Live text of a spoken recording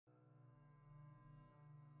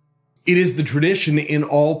It is the tradition in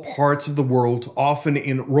all parts of the world, often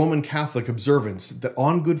in Roman Catholic observance, that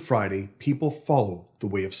on Good Friday, people follow the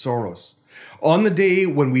way of sorrows. On the day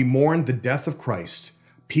when we mourn the death of Christ,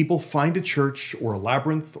 people find a church or a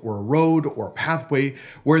labyrinth or a road or a pathway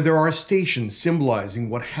where there are stations symbolizing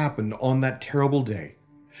what happened on that terrible day.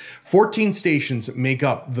 14 stations make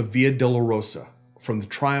up the Via Dolorosa. From the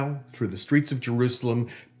trial through the streets of Jerusalem,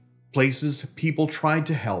 places people tried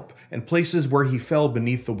to help, and places where he fell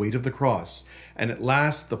beneath the weight of the cross, and at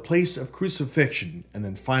last the place of crucifixion, and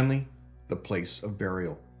then finally the place of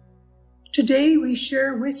burial. Today we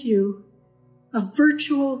share with you of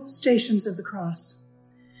virtual Stations of the Cross.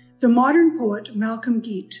 The modern poet Malcolm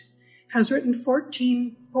Guite has written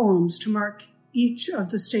 14 poems to mark each of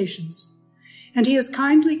the stations, and he has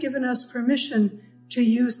kindly given us permission to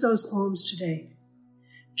use those poems today.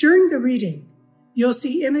 During the reading, you'll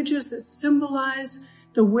see images that symbolize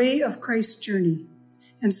the way of Christ's journey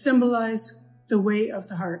and symbolize the way of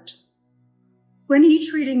the heart. When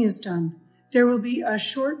each reading is done, there will be a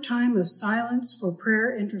short time of silence for prayer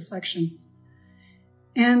and reflection.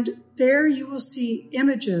 And there you will see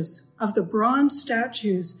images of the bronze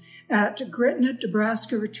statues at Gretna,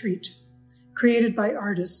 Nebraska retreat, created by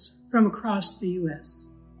artists from across the U.S.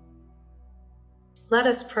 Let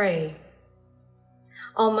us pray.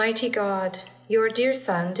 Almighty God, your dear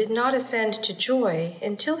Son did not ascend to joy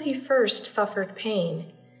until he first suffered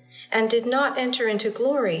pain, and did not enter into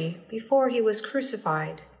glory before he was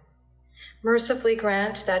crucified. Mercifully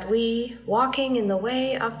grant that we, walking in the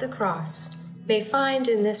way of the cross, may find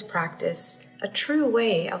in this practice a true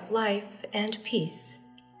way of life and peace.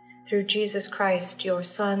 Through Jesus Christ, your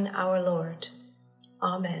Son, our Lord.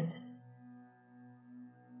 Amen.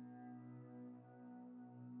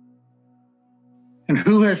 And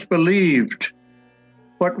who has believed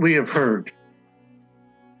what we have heard?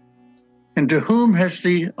 And to whom has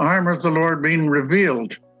the arm of the Lord been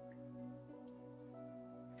revealed?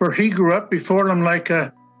 For he grew up before him like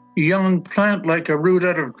a young plant, like a root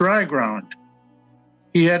out of dry ground.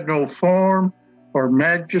 He had no form or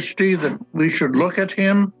majesty that we should look at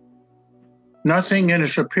him, nothing in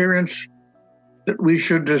his appearance that we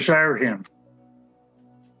should desire him.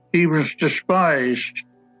 He was despised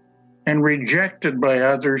and rejected by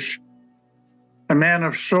others, a man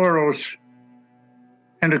of sorrows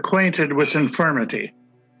and acquainted with infirmity.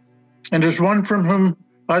 And as one from whom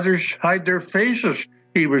others hide their faces,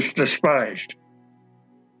 he was despised,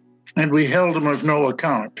 and we held him of no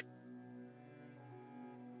account.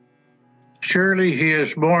 Surely he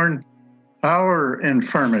has borne our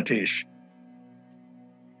infirmities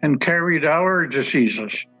and carried our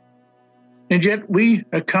diseases. And yet we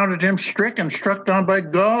accounted him stricken, struck down by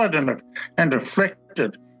God, and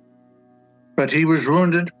afflicted. But he was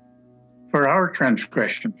wounded for our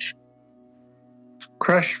transgressions,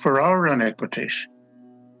 crushed for our iniquities.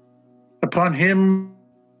 Upon him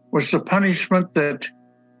was the punishment that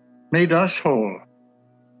made us whole,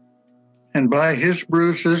 and by his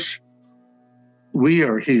bruises we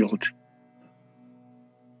are healed.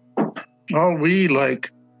 All we,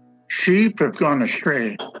 like sheep, have gone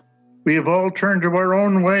astray. We have all turned to our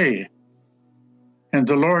own way, and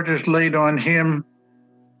the Lord has laid on him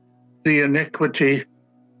the iniquity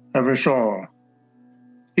of us all.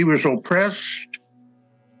 He was oppressed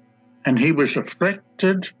and he was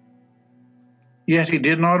afflicted, yet he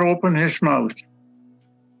did not open his mouth.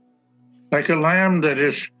 Like a lamb that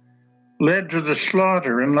is led to the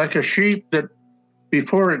slaughter, and like a sheep that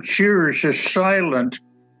before its shearers is silent,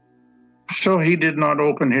 so he did not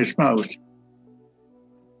open his mouth.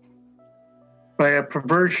 By a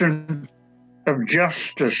perversion of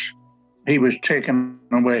justice, he was taken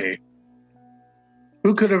away.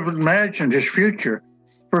 Who could have imagined his future?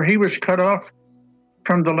 For he was cut off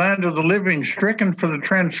from the land of the living, stricken for the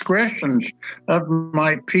transgressions of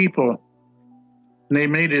my people. And they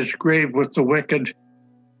made his grave with the wicked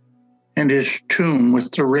and his tomb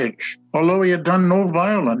with the rich, although he had done no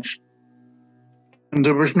violence, and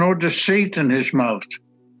there was no deceit in his mouth.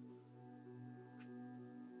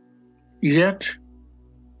 Yet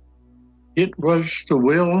it was the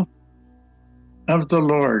will of the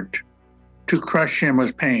Lord to crush him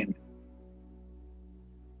with pain.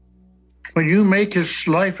 When you make his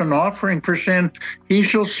life an offering for sin, he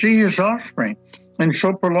shall see his offspring, and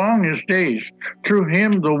shall prolong his days. Through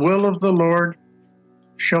him the will of the Lord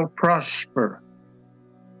shall prosper.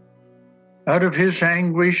 Out of his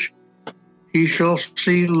anguish he shall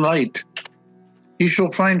see light. He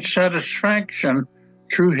shall find satisfaction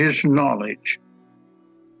through his knowledge.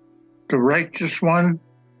 The righteous one,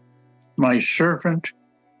 my servant,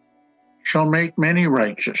 shall make many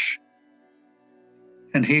righteous,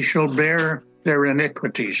 and he shall bear their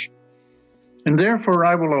iniquities. And therefore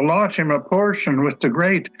I will allot him a portion with the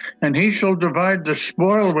great, and he shall divide the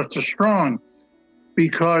spoil with the strong,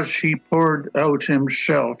 because he poured out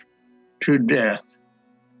himself to death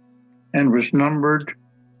and was numbered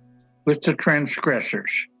with the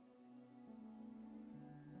transgressors.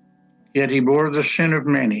 Yet he bore the sin of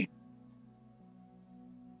many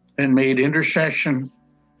and made intercession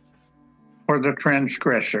for the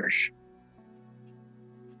transgressors.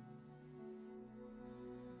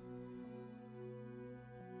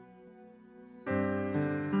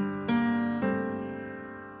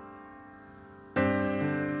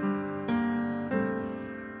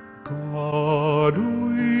 God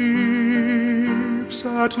weeps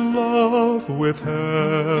at love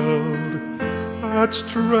withheld, at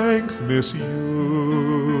strength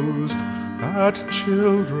misused, at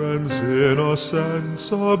children's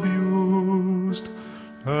innocence abused,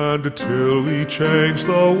 and till we change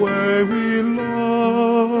the way we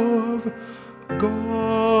love,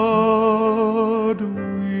 God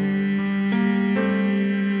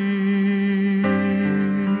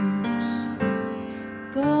weeps.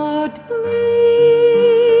 God bleeds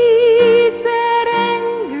at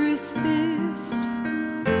anger's fist,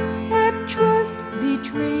 at trust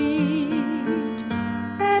betrayed,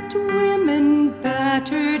 at women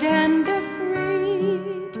battered and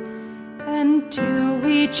afraid, until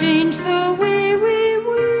we change the way we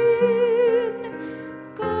win.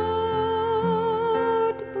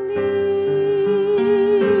 God bleeds.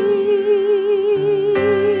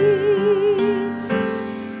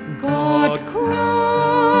 God cries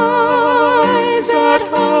at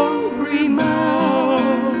hungry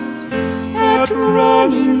mouths, at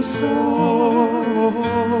running souls,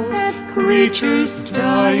 at creatures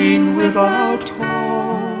dying without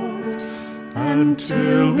cause,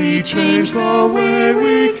 until we change the way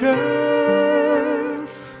we care.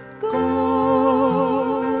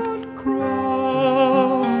 God cries.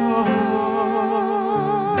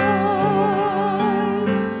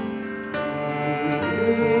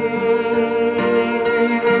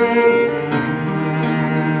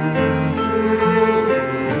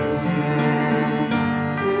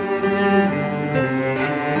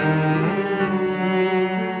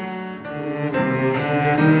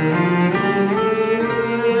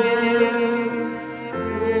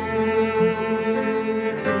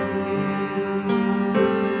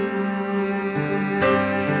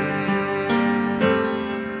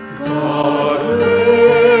 God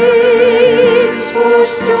waits for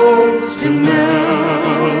stones to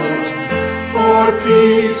melt, for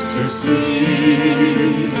peace to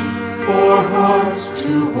see, for hearts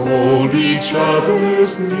to hold each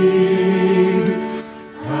other's need,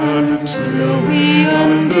 until we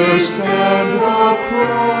understand the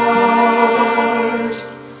Christ.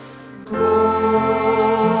 God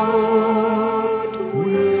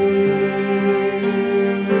waits.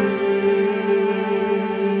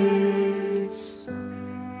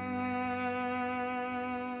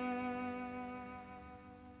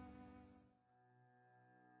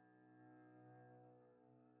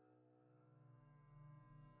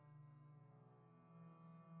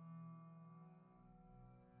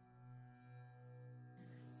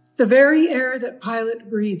 The very air that Pilate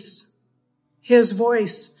breathes, his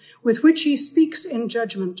voice with which he speaks in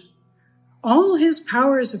judgment, all his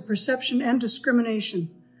powers of perception and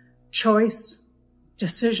discrimination, choice,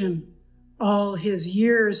 decision, all his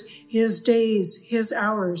years, his days, his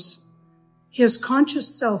hours, his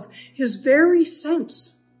conscious self, his very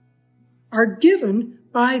sense, are given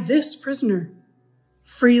by this prisoner,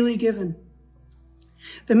 freely given.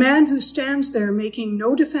 The man who stands there making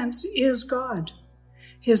no defense is God.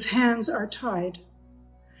 His hands are tied.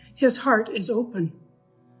 His heart is open.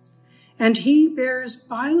 And he bears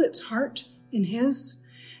Pilate's heart in his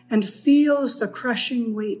and feels the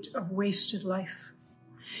crushing weight of wasted life.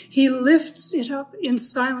 He lifts it up in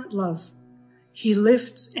silent love. He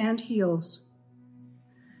lifts and heals.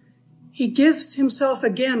 He gives himself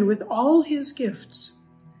again with all his gifts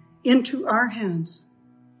into our hands.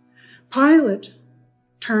 Pilate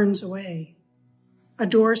turns away. A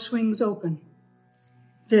door swings open.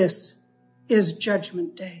 This is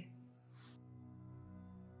Judgment Day.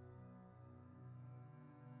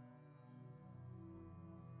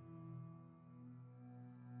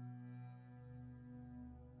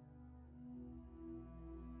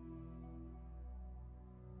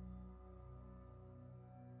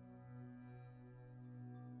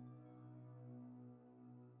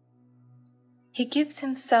 He gives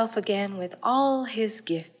himself again with all his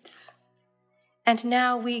gifts, and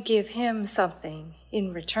now we give him something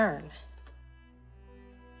in return.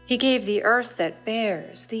 He gave the earth that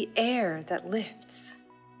bears, the air that lifts,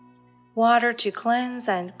 water to cleanse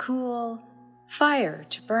and cool, fire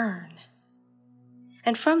to burn.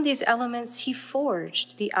 And from these elements he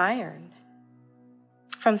forged the iron.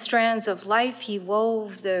 From strands of life he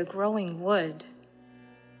wove the growing wood.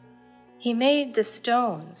 He made the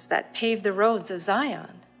stones that pave the roads of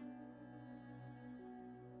Zion.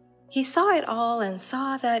 He saw it all and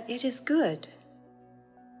saw that it is good.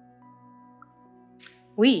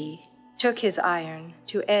 We took his iron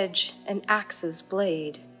to edge an axe's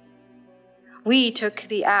blade. We took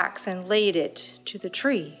the axe and laid it to the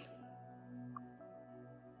tree.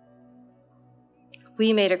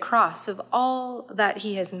 We made a cross of all that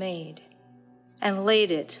he has made and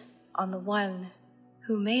laid it on the one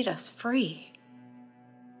who made us free.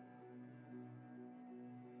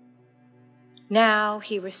 Now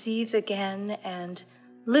he receives again and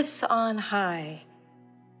lifts on high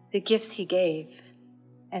the gifts he gave,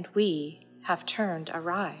 and we have turned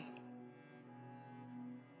awry.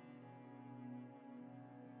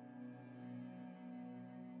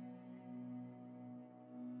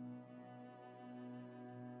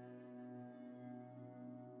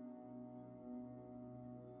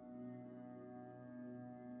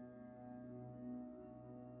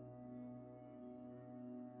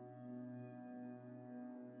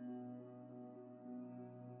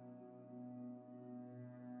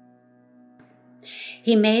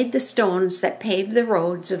 He made the stones that pave the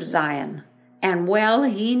roads of Zion, and well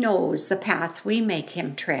he knows the path we make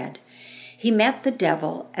him tread. He met the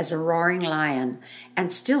devil as a roaring lion,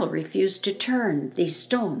 and still refused to turn these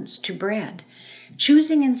stones to bread,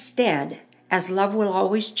 choosing instead, as love will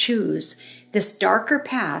always choose, this darker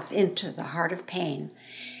path into the heart of pain.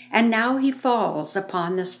 And now he falls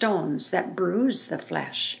upon the stones that bruise the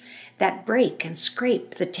flesh, that break and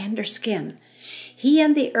scrape the tender skin. He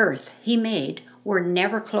and the earth he made were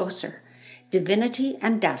never closer. Divinity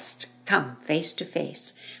and dust come face to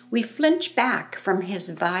face. We flinch back from his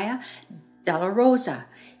Via Dolorosa.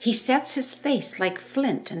 He sets his face like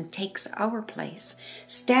flint and takes our place,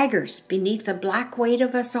 staggers beneath the black weight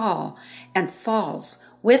of us all, and falls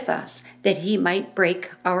with us that he might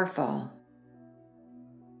break our fall.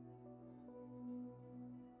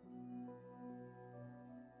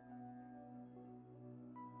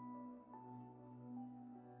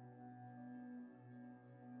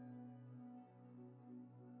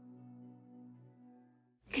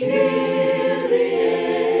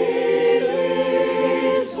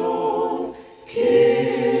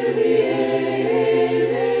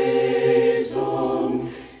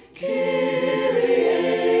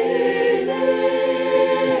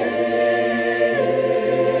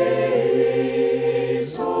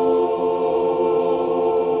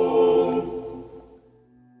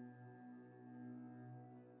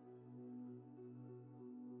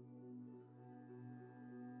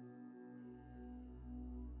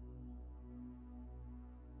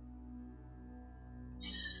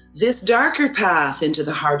 This darker path into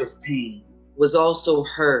the heart of pain was also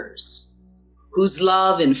hers, whose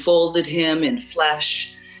love enfolded him in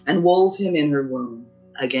flesh and wove him in her womb.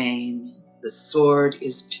 Again, the sword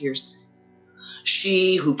is piercing.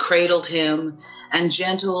 She who cradled him and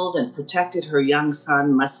gentled and protected her young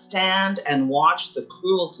son must stand and watch the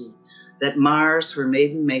cruelty that mars her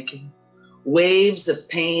maiden making. Waves of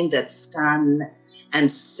pain that stun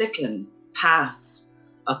and sicken pass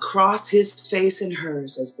across his face and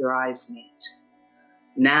hers as their eyes meet.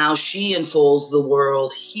 Now she enfolds the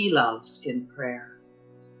world he loves in prayer,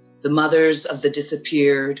 the mothers of the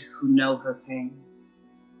disappeared who know her pain.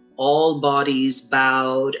 All bodies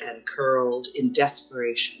bowed and curled in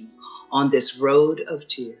desperation on this road of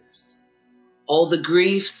tears. All the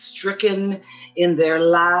grief stricken in their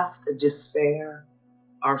last despair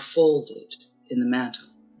are folded in the mantle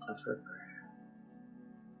of her prayer.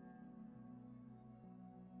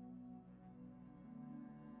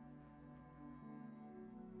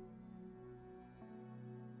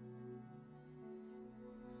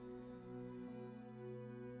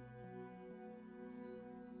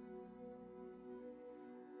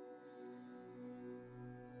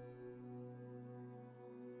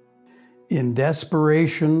 In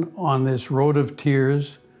desperation on this road of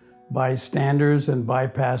tears, bystanders and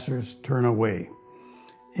bypassers turn away.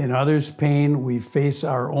 In others' pain, we face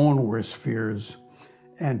our own worst fears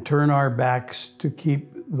and turn our backs to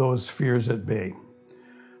keep those fears at bay.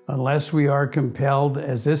 Unless we are compelled,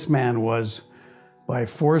 as this man was, by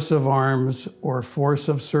force of arms or force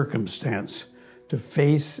of circumstance, to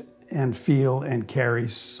face and feel and carry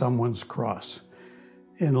someone's cross.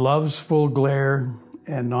 In love's full glare,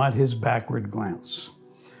 and not his backward glance.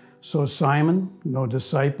 So Simon, no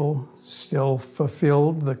disciple, still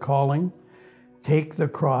fulfilled the calling, take the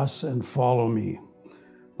cross and follow me.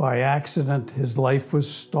 By accident, his life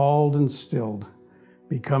was stalled and stilled,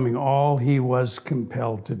 becoming all he was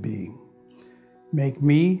compelled to be. Make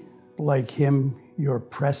me, like him, your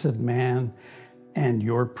pressed man and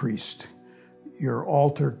your priest, your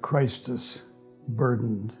altar Christus,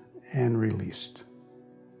 burdened and released.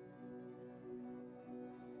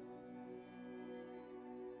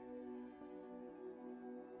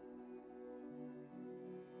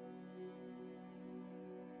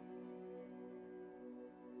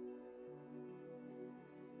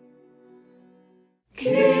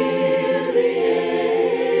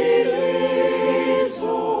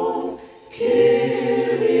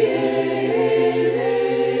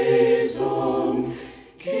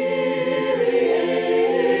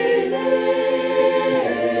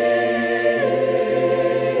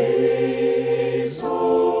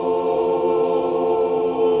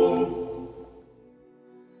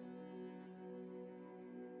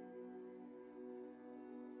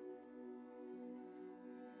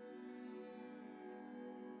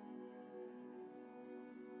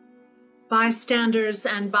 Bystanders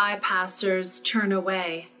and bypassers turn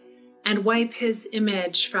away and wipe his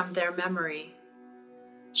image from their memory.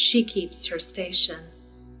 She keeps her station.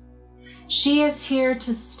 She is here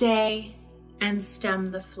to stay and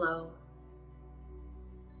stem the flow.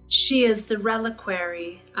 She is the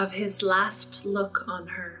reliquary of his last look on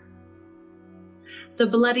her. The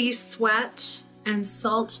bloody sweat and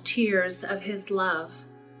salt tears of his love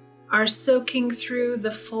are soaking through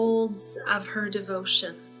the folds of her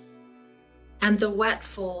devotion and the wet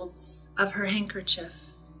folds of her handkerchief,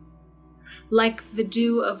 like the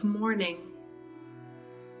dew of morning,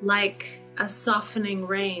 like a softening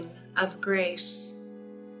rain of grace.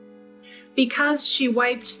 Because she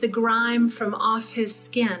wiped the grime from off his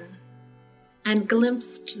skin and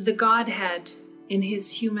glimpsed the Godhead in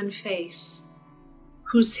his human face,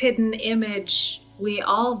 whose hidden image we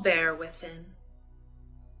all bear within.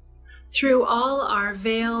 Through all our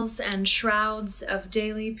veils and shrouds of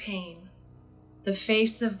daily pain, the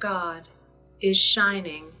face of God is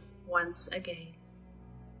shining once again.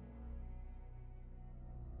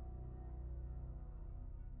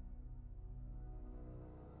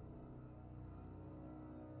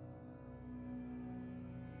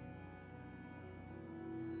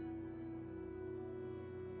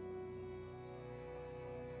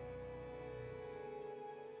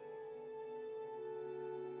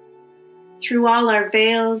 Through all our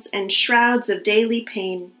veils and shrouds of daily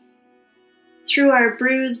pain, through our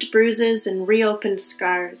bruised bruises and reopened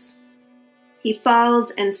scars, he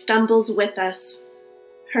falls and stumbles with us,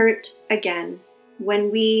 hurt again,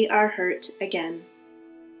 when we are hurt again.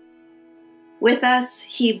 With us,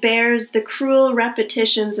 he bears the cruel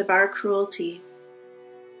repetitions of our cruelty,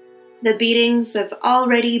 the beatings of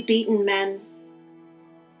already beaten men,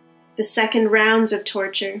 the second rounds of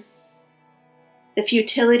torture, the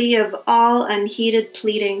futility of all unheeded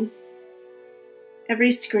pleading,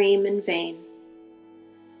 every scream in vain.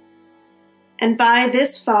 And by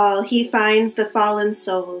this fall he finds the fallen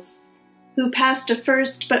souls, who passed a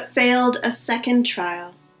first but failed a second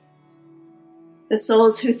trial. The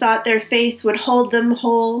souls who thought their faith would hold them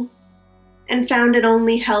whole, and found it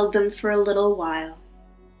only held them for a little while.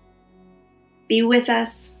 Be with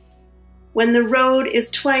us when the road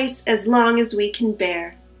is twice as long as we can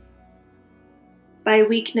bear. By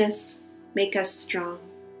weakness, make us strong.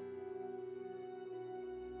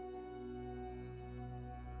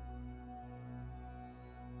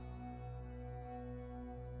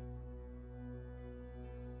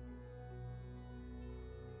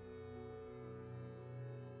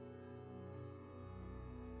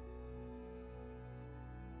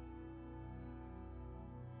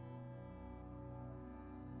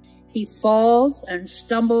 He falls and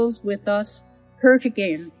stumbles with us, hurt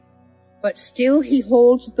again, but still he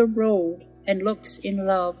holds the road and looks in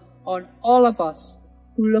love on all of us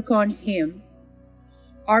who look on him,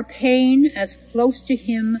 our pain as close to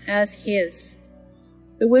him as his.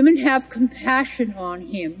 The women have compassion on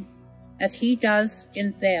him as he does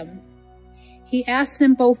in them. He asks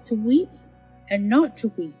them both to weep and not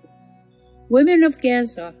to weep. Women of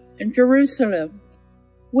Gaza and Jerusalem,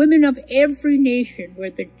 women of every nation where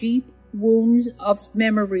the deep wounds of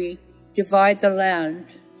memory divide the land,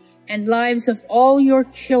 and lives of all your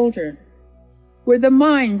children, where the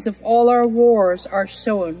mines of all our wars are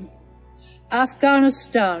sown,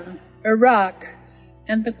 Afghanistan, Iraq,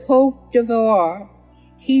 and the Côte d'Ivoire,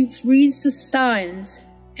 he reads the signs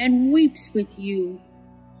and weeps with you,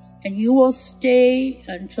 and you will stay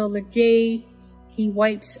until the day he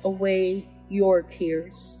wipes away your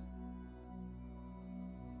tears.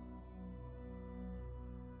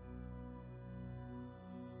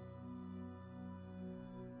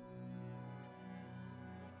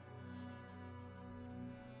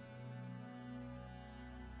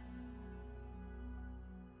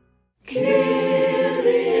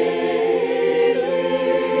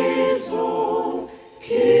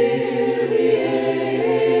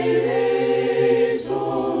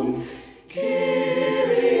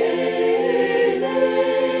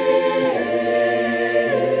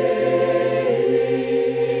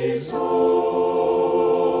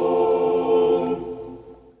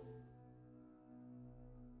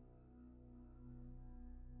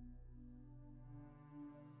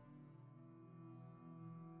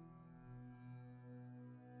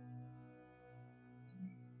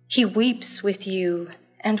 He weeps with you,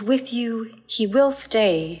 and with you he will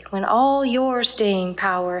stay when all your staying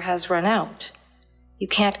power has run out. You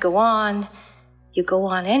can't go on, you go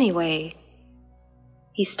on anyway.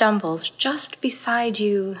 He stumbles just beside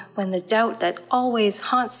you when the doubt that always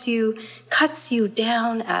haunts you cuts you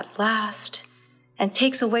down at last and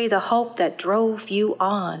takes away the hope that drove you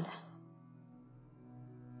on.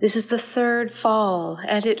 This is the third fall,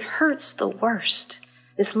 and it hurts the worst,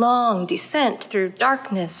 this long descent through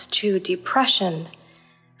darkness to depression,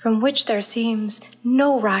 from which there seems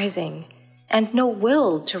no rising and no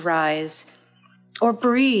will to rise, or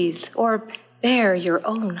breathe, or bear your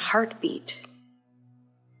own heartbeat.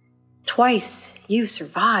 Twice you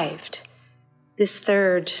survived. This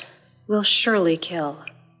third will surely kill.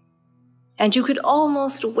 And you could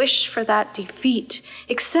almost wish for that defeat,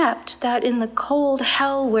 except that in the cold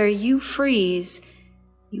hell where you freeze,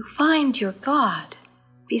 you find your God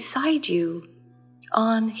beside you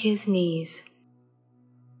on his knees.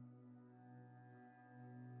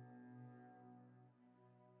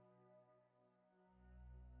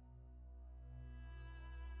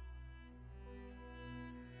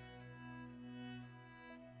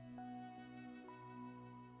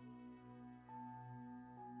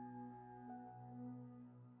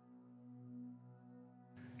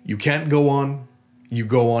 You can't go on, you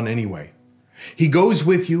go on anyway. He goes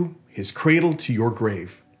with you, his cradle to your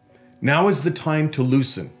grave. Now is the time to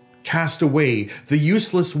loosen, cast away the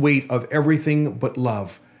useless weight of everything but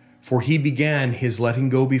love, for he began his letting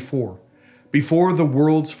go before the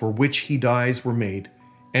worlds for which he dies were made,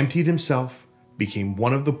 emptied himself, became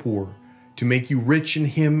one of the poor, to make you rich in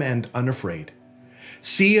him and unafraid.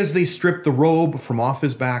 See, as they strip the robe from off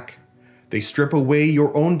his back, they strip away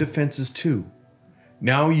your own defenses too.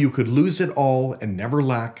 Now you could lose it all and never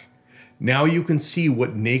lack. Now you can see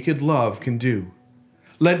what naked love can do.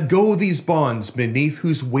 Let go these bonds beneath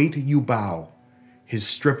whose weight you bow. His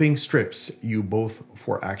stripping strips you both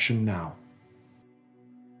for action now.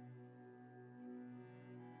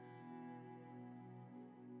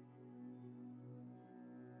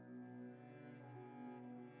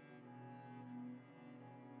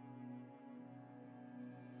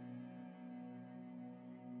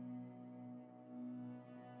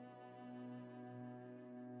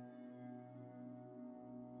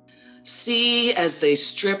 See, as they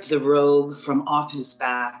strip the robe from off his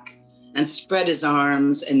back and spread his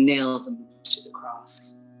arms and nail them to the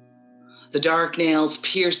cross. The dark nails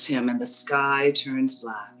pierce him and the sky turns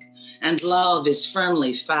black, and love is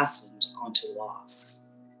firmly fastened onto loss.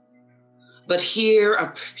 But here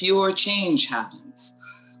a pure change happens.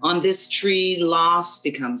 On this tree, loss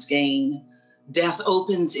becomes gain. Death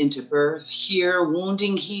opens into birth. Here,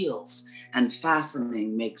 wounding heals and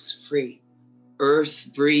fastening makes free. Earth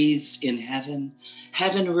breathes in heaven,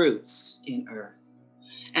 heaven roots in earth.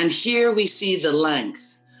 And here we see the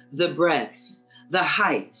length, the breadth, the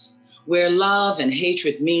height, where love and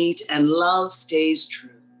hatred meet and love stays true,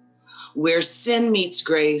 where sin meets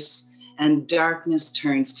grace and darkness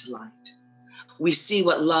turns to light. We see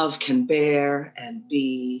what love can bear and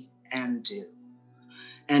be and do.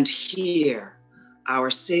 And here our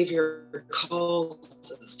Savior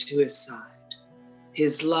calls us to his side.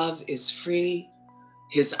 His love is free.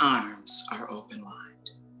 His arms are open wide.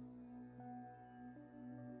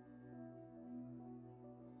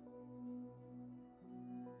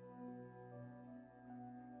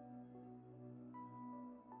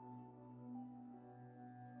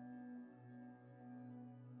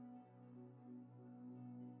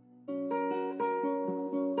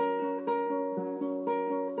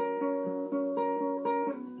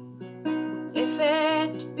 If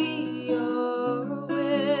it be your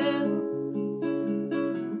will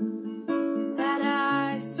that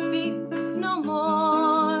I speak no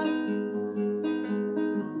more,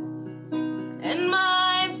 and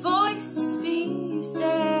my voice be still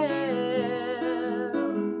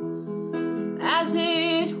as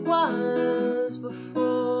it was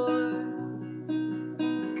before,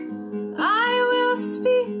 I will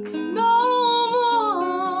speak no more.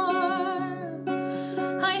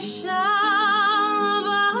 I shall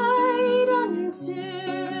abide until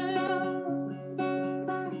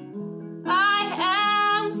I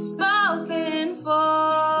am spoken for.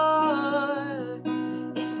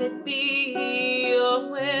 If it be your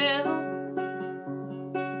will,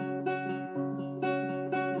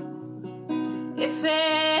 if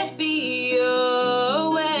it be your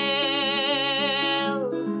will,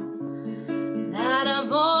 that a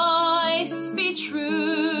voice be true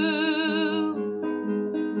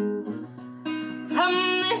from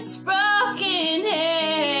this broken hell,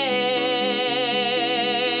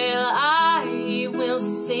 I will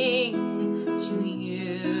sing to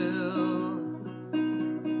you.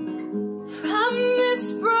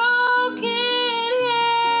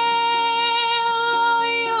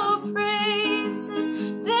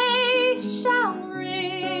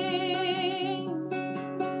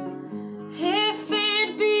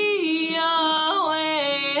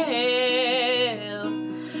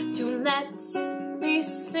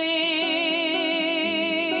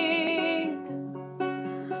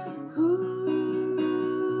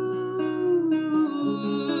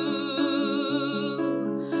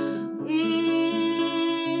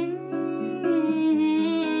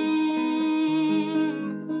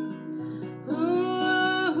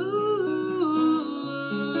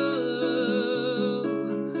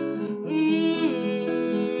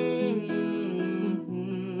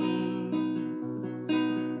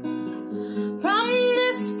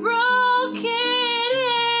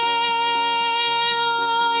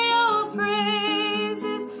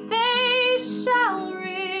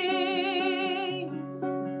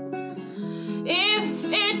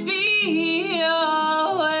 it be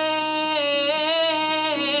your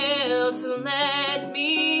will to let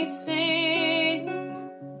me sing,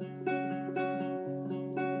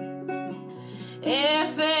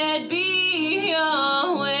 if it be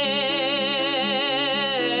your will,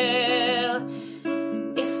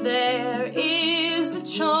 if there is a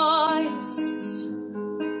choice,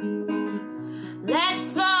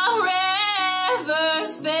 let the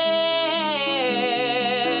rivers fail,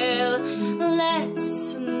 let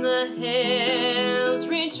the hills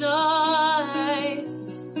rejoice,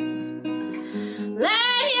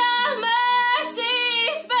 let your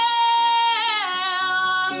mercies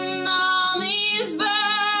fall on all these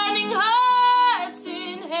burning hearts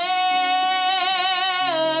in hell,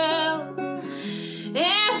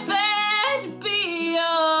 if it be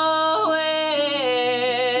your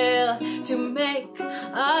will to make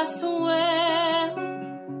us well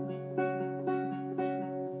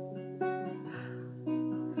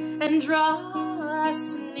and draw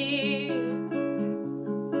us near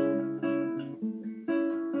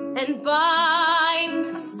and bind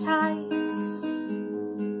us tight,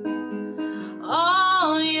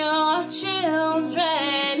 all your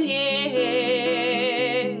children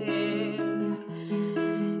here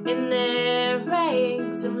in their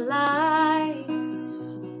rays of light,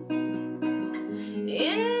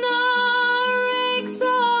 in our rays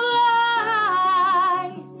of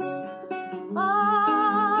light,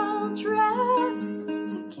 all dressed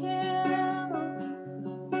to kill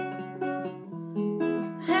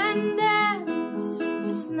and end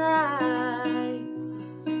this night,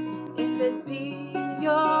 if it be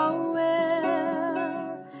your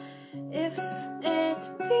will, if it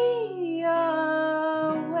be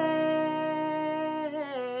your will.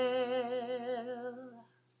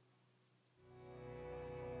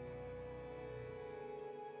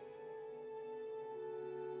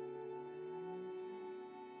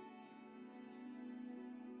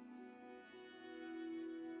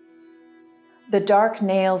 The dark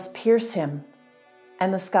nails pierce him,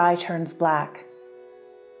 and the sky turns black.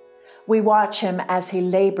 We watch him as he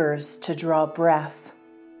labors to draw breath.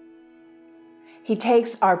 He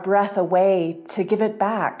takes our breath away to give it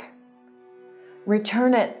back,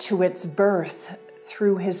 return it to its birth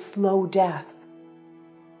through his slow death.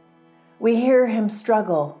 We hear him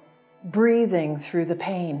struggle, breathing through the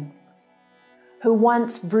pain, who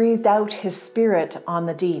once breathed out his spirit on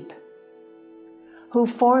the deep, who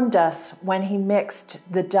formed us when he mixed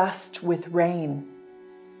the dust with rain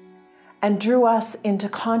and drew us into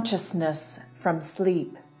consciousness from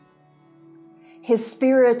sleep. His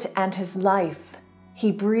spirit and his life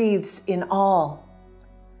he breathes in all,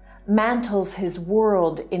 mantles his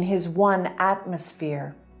world in his one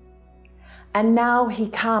atmosphere. And now he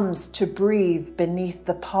comes to breathe beneath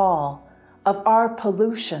the pall of our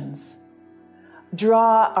pollutions,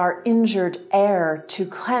 draw our injured air to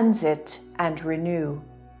cleanse it and renew.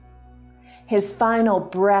 His final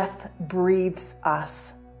breath breathes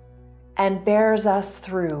us and bears us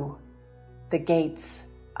through the gates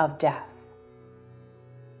of death.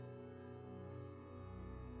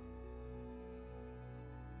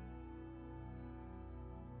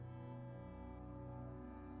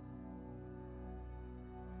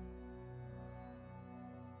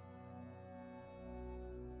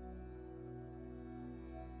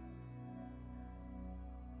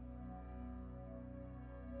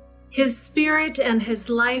 His spirit and his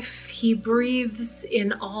life he breathes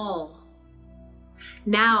in all.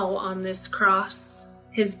 Now on this cross,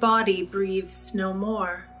 his body breathes no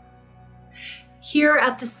more. Here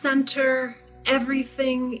at the center,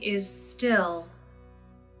 everything is still,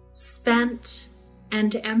 spent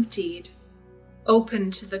and emptied, open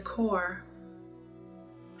to the core.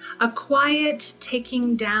 A quiet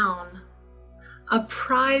taking down, a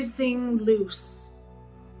prizing loose,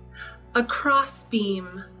 a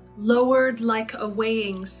crossbeam lowered like a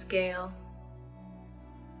weighing scale,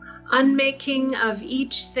 unmaking of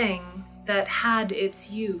each thing that had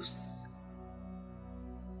its use,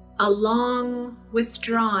 a long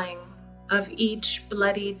withdrawing of each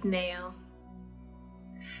bloodied nail.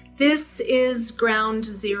 This is ground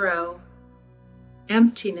zero,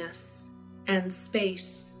 emptiness and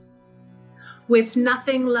space, with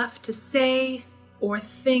nothing left to say or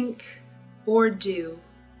think or do,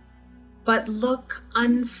 but look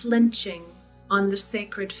unflinching on the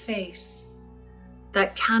sacred face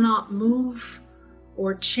that cannot move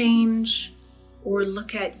or change or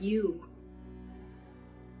look at you.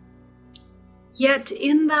 Yet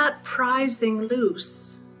in that prizing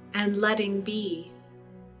loose and letting be,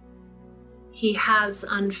 he has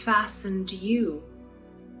unfastened you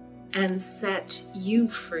and set you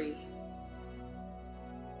free.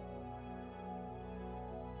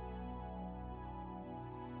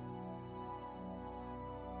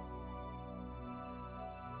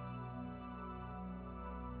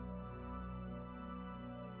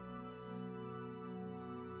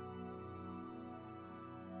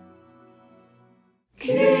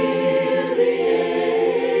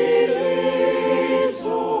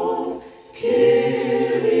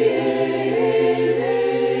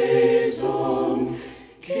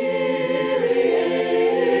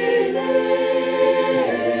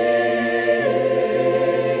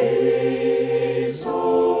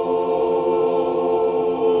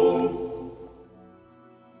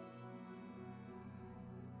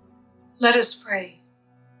 Let us pray.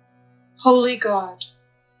 Holy God,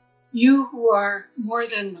 you who are more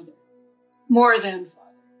than mother, more than father,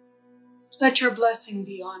 let your blessing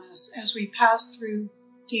be on us as we pass through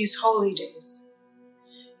these holy days,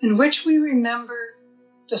 in which we remember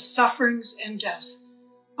the sufferings and death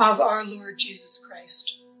of our Lord Jesus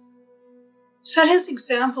Christ. Set his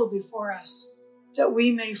example before us, that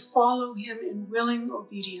we may follow him in willing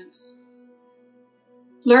obedience,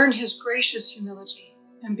 learn his gracious humility,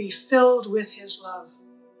 and be filled with his love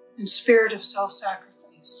and spirit of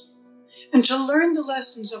self-sacrifice, and to learn the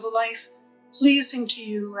lessons of a life pleasing to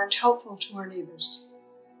you and helpful to our neighbors.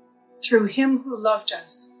 Through him who loved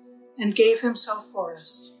us and gave himself for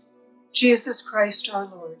us, Jesus Christ our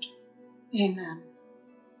Lord. Amen.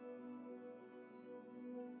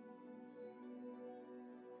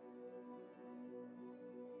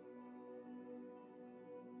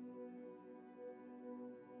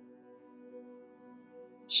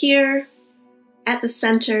 Here, at the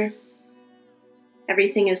center,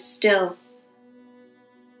 everything is still.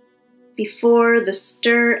 Before the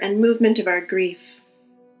stir and movement of our grief,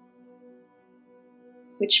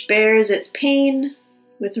 which bears its pain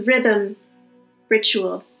with rhythm,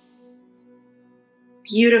 ritual,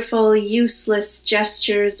 beautiful, useless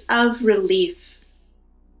gestures of relief.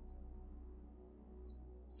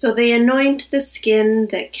 So they anoint the skin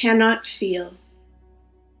that cannot feel,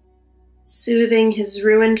 soothing his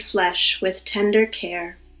ruined flesh with tender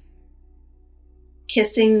care,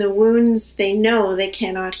 kissing the wounds they know they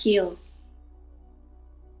cannot heal,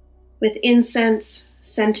 with incense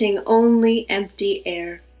scenting only empty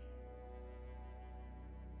air.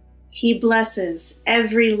 He blesses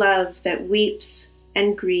every love that weeps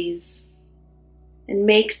and grieves, and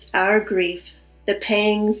makes our grief the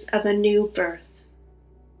pangs of a new birth.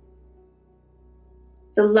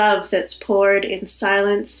 The love that's poured in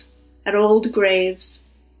silence at old graves,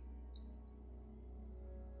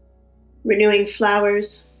 renewing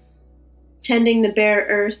flowers, tending the bare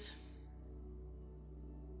earth,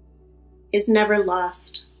 is never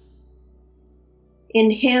lost. In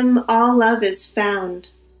him all love is found,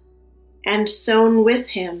 and sown with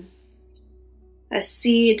him, a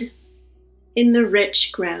seed in the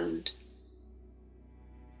rich ground.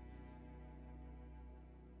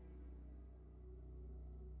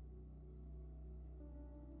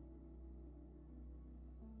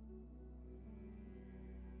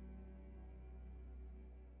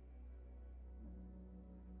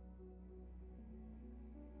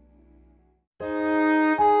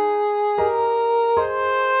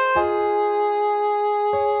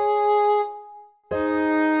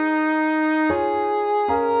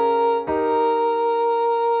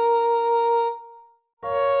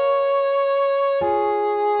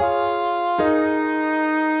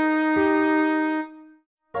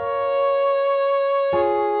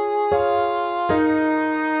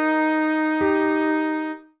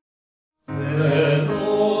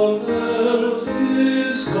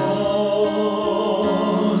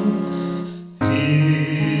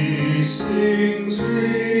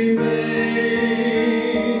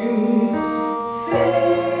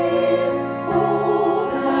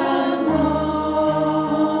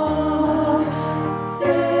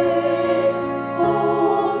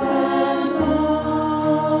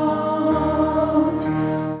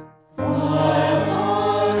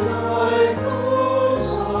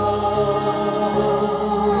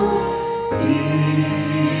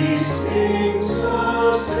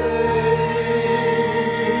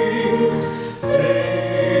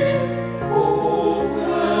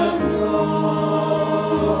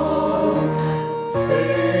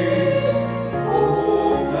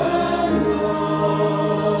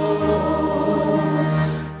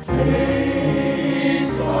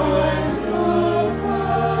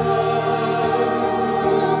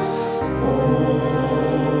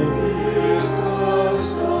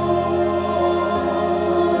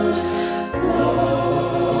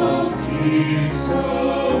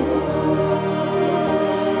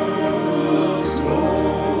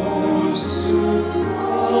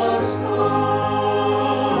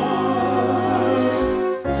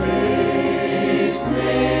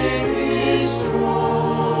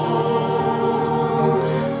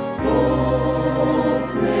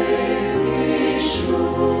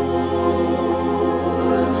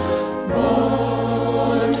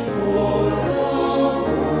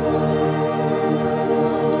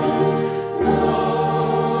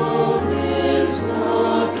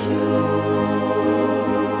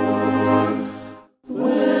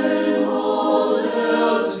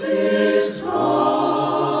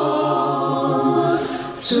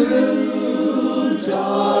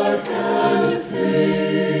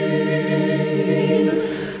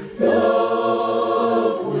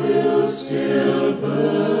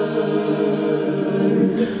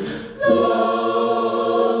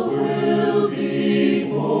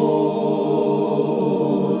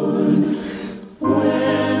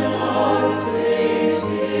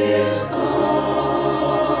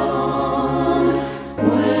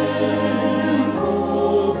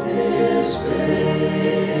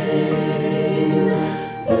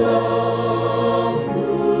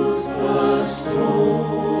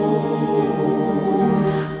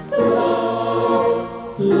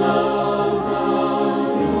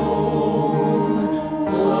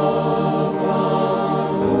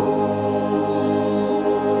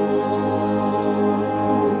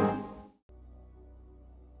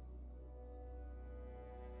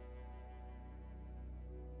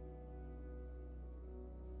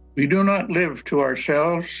 We do not live to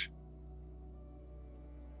ourselves,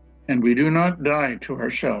 and we do not die to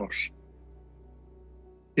ourselves.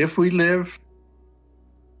 If we live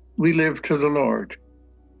to the Lord.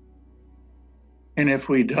 And if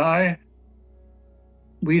we die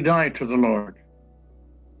to the Lord.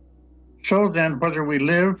 So then, whether we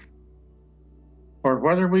live or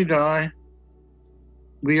whether we die,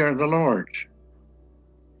 we are the Lord's.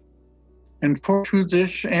 And for to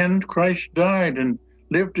this end Christ died and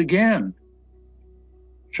lived again,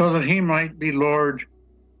 so that he might be Lord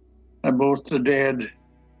of both the dead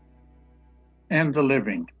and the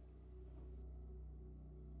living.